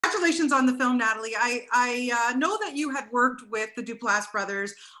congratulations on the film, Natalie. I know that you had worked with the Duplass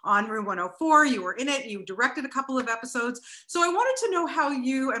brothers on Room 104. You were in it. You directed a couple of episodes. So I wanted to know how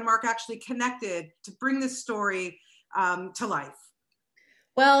you and Mark actually connected to bring this story to life.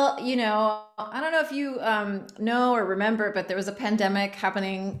 Well, I don't know if you know or remember, but there was a pandemic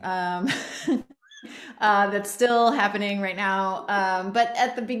happening that's still happening right now. But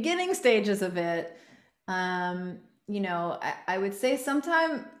at the beginning stages of it, um, I would say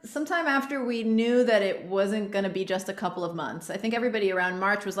sometime after we knew that it wasn't going to be just a couple of months. I think everybody around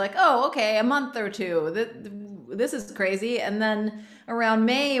March was like, "Oh, okay, a month or two. This is crazy." And then around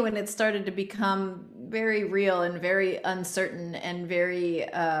May, when it started to become very real and very uncertain and very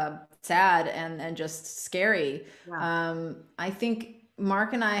sad and just scary, Yeah. I think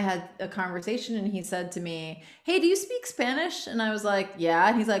Mark and I had a conversation and he said to me, "Hey, do you speak Spanish?" And I was like, "Yeah."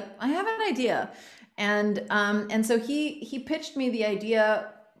 And he's like, "I have an idea." And so he pitched me the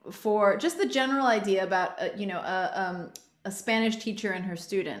idea for just the general idea about a Spanish teacher and her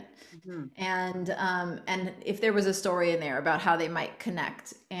student, Mhm. and if there was a story in there about how they might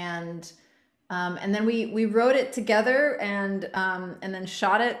connect, and then we wrote it together and then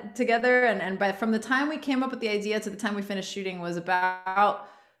shot it together, and by from the time we came up with the idea to the time we finished shooting was about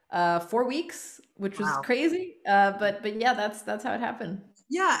 4 weeks, which was Wow. crazy, but yeah, that's how it happened.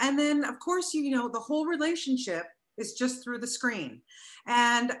 Yeah, and then of course, the whole relationship is just through the screen.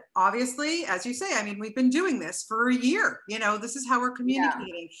 And obviously, as you say, I mean, we've been doing this for a year. This is how we're Yeah.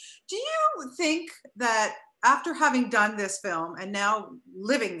 communicating. Do you think that after having done this film and now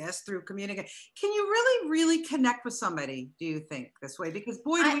living this through communicating, can you really, really connect with somebody, do you think, this way? Because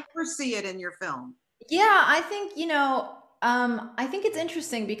boy, do I we ever see it in your film. Yeah, I think, I think it's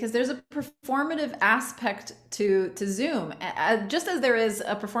interesting because there's a performative aspect to Zoom. Just as there is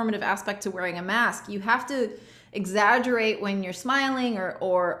a performative aspect to wearing a mask, you have to exaggerate when you're smiling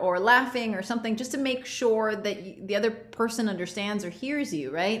or laughing or something just to make sure that the other person understands or hears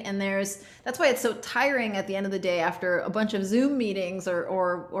you, right? And that's why it's so tiring at the end of the day after a bunch of Zoom meetings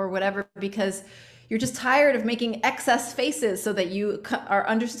or whatever, because you're just tired of making excess faces so that you are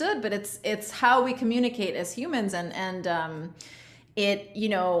understood. But it's how we communicate as humans, and it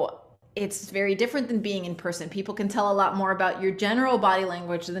it's very different than being in person. People can tell a lot more about your general body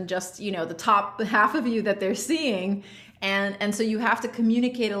language than just the top half of you that they're seeing, and so you have to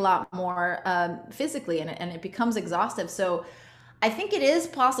communicate a lot more physically, and it becomes exhaustive. So I think it is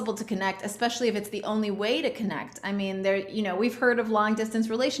possible to connect, especially if it's the only way to connect. I mean, we've heard of long distance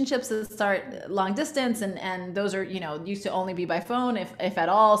relationships that start long distance, and those are, used to only be by phone, if at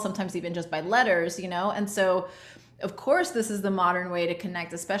all, sometimes even just by letters, And so, of course, this is the modern way to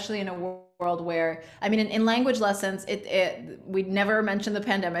connect, especially in a world where, I mean, in language lessons, we never mentioned the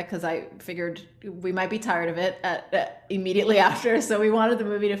pandemic because I figured we might be tired of it immediately after. So we wanted the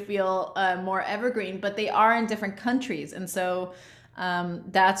movie to feel more evergreen, but they are in different countries. And so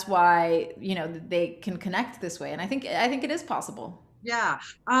that's why, they can connect this way. And I think it is possible. Yeah.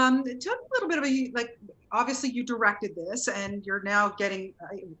 Tell me a little bit about you. Like, obviously, you directed this, and you're now getting.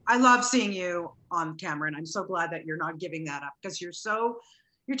 I love seeing you on camera, and I'm so glad that you're not giving that up because you're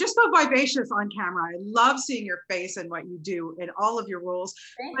just so vivacious on camera. I love seeing your face and what you do in all of your roles.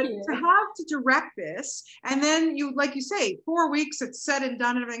 Thank But you. to have to direct this, and then you, like you say, 4 weeks, it's said and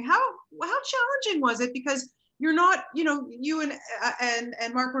done and everything. How challenging was it? Because you're not, you and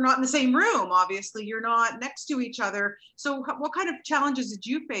Mark were not in the same room. Obviously, you're not next to each other. So, what kind of challenges did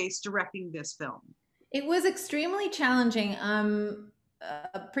you face directing this film? It was extremely challenging,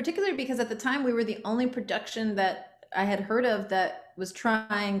 particularly because at the time we were the only production that I had heard of that was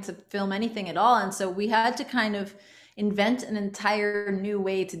trying to film anything at all, and so we had to kind of invent an entire new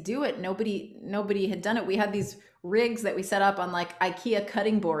way to do it. Nobody had done it. We had these rigs that we set up on like IKEA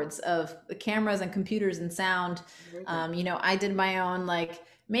cutting boards of the cameras and computers and sound. Amazing. I did my own like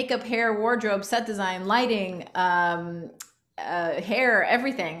makeup, hair, wardrobe, set design, lighting, hair,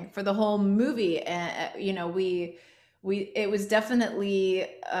 everything for the whole movie. And we it was definitely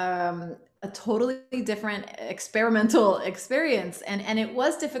a totally different experimental experience, and it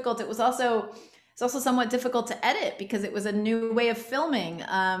was difficult. It's also somewhat difficult to edit because it was a new way of filming,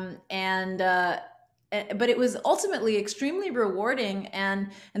 but it was ultimately extremely rewarding,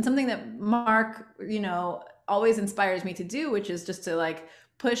 and something that Mark always inspires me to do, which is just to like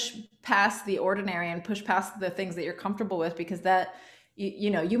push past the ordinary and push past the things that you're comfortable with, because that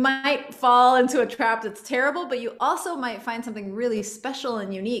you might fall into a trap that's terrible, but you also might find something really special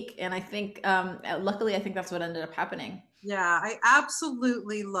and unique. And I think luckily I think that's what ended up happening. Yeah, I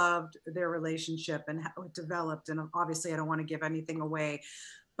absolutely loved their relationship and how it developed. And obviously, I don't want to give anything away.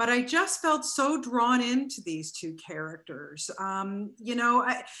 but I just felt so drawn into these two characters. You know,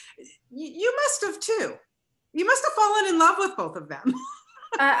 you must have too. You must have fallen in love with both of them.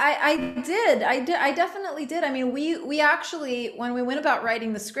 I definitely did. I mean, we actually, when we went about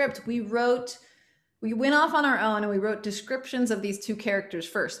writing the script, we went off on our own and we wrote descriptions of these two characters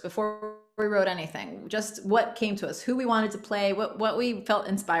first before we wrote anything. Just what came to us, who we wanted to play, what we felt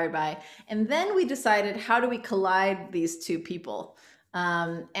inspired by, and then we decided how do we collide these two people.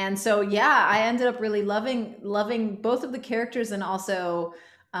 And so yeah, I ended up really loving both of the characters, and also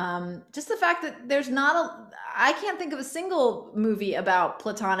just the fact that there's not a I can't think of a single movie about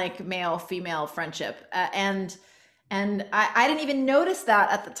platonic male female friendship, and I didn't even notice that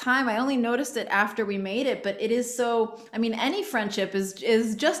at the time. I only noticed it after we made it. But it is so. I mean, any friendship is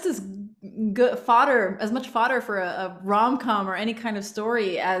just as good fodder, as much fodder for a rom com or any kind of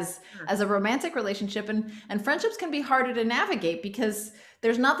story as a romantic relationship. And friendships can be harder to navigate because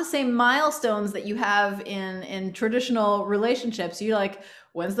there's not the same milestones that you have in traditional relationships. You like,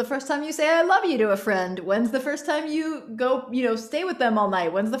 when's the first time you say I love you to a friend? When's the first time you go, stay with them all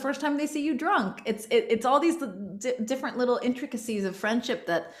night? When's the first time they see you drunk? It's all these different little intricacies of friendship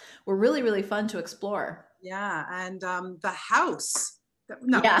that were really, really fun to explore. Yeah, and the house.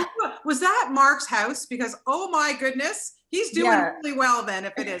 No, Yeah. was that Mark's house? Because oh my goodness, he's doing Yeah. really well then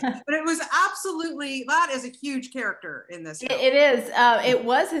if it is. But it was absolutely, that is a huge character in this film. It is. It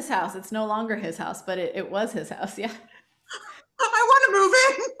was his house. It's no longer his house, but it was his house. Yeah. I want to move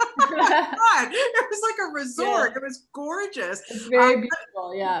in. Oh my God. It was like a resort. Yeah. It was gorgeous. It's very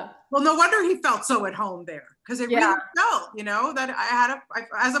beautiful. Yeah. Well, no wonder he felt so at home there, because it really Yeah. felt, that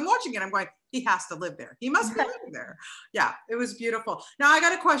as I'm watching it, I'm going, he has to live there. He must be living there. Yeah, it was beautiful. Now I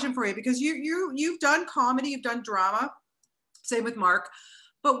got a question for you, because you've done comedy, you've done drama, same with Mark.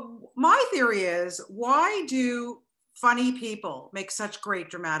 But my theory is, why do funny people make such great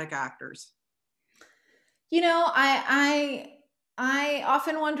dramatic actors? I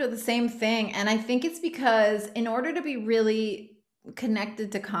often wonder the same thing, and I think it's because in order to be really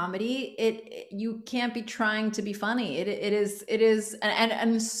connected to comedy, you can't be trying to be funny. It is,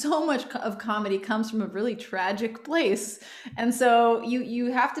 and so much of comedy comes from a really tragic place, and so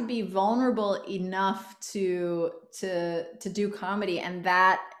you have to be vulnerable enough to do comedy, and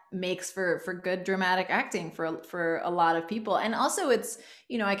that makes for good dramatic acting for a lot of people. And also it's,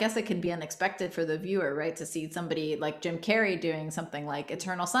 I guess it can be unexpected for the viewer, right, to see somebody like Jim Carrey doing something like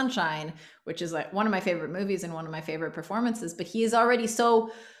Eternal Sunshine, which is like one of my favorite movies and one of my favorite performances. But he's already so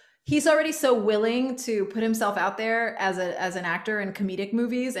willing to put himself out there as an actor in comedic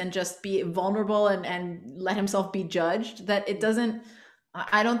movies and just be vulnerable and let himself be judged, that it doesn't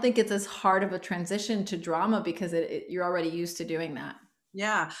I don't think it's as hard of a transition to drama, because you're already used to doing that.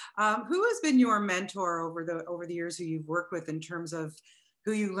 Yeah. Who has been your mentor over the years who you've worked with, in terms of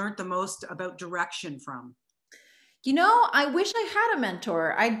who you learned the most about direction from? I wish I had a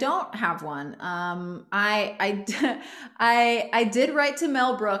mentor. I don't have one. I did write to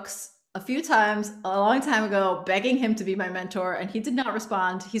Mel Brooks a few times a long time ago, begging him to be my mentor, and he did not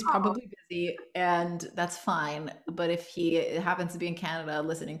respond. He's Oh, probably busy, and that's fine. But if he happens to be in Canada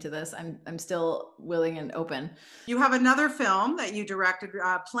listening to this, I'm still willing and open. you have another film that you directed,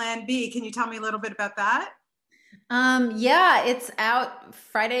 Plan B. Can you tell me a little bit about that? Yeah, it's out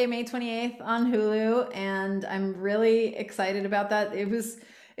Friday, May 28th on Hulu, and I'm really excited about that.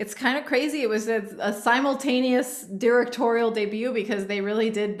 It's kind of crazy. It was a simultaneous directorial debut because they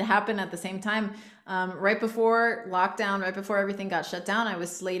really did happen at the same time. Right before lockdown, right before everything got shut down, I was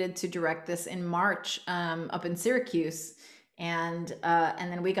slated to direct this in March, up in Syracuse. And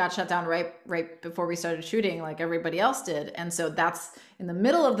then we got shut down right before we started shooting, like everybody else did. And so that's in the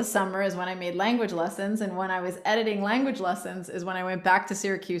middle of the summer is when I made language lessons, and when I was editing language lessons is when I went back to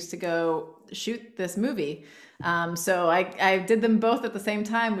Syracuse to go shoot this movie. So I did them both at the same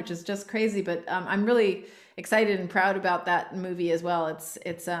time, which is just crazy. But I'm really excited and proud about that movie as well. It's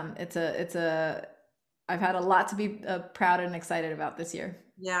a I've had a lot to be proud and excited about this year.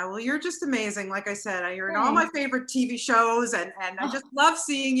 Yeah, well, you're just amazing. Like I said, you're in all my Thanks. favorite TV shows, and I Oh. just love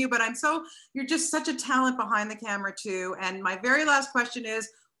seeing you. But you're just such a talent behind the camera too. And my very last question is,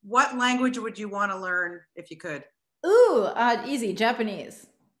 what language would you want to learn if you could? Ooh, easy, Japanese.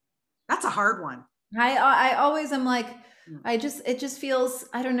 That's a hard one. I always am like, Mm. it just feels,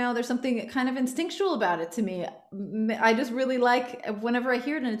 I don't know, there's something kind of instinctual about it to me. I just really like whenever I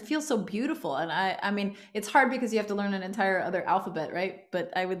hear it, and it feels so beautiful. And I mean, it's hard because you have to learn an entire other alphabet, right?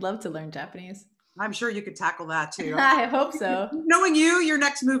 But I would love to learn Japanese. I'm sure you could tackle that too. I hope so. Knowing you, your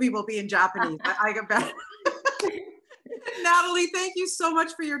next movie will be in Japanese. I bet. Natalie, thank you so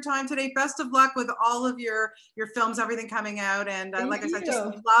much for your time today. Best of luck with all of your films, everything coming out. And Thank like I said,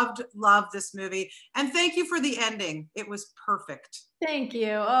 just you. loved this movie. And thank you for the ending. It was perfect. Thank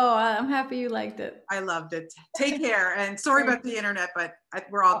you. Oh, I'm happy you liked it. I loved it. Take care. And sorry Thank about the internet, but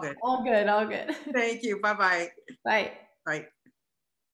we're all good. All good, all good. Thank you. Bye-bye. Bye. Bye.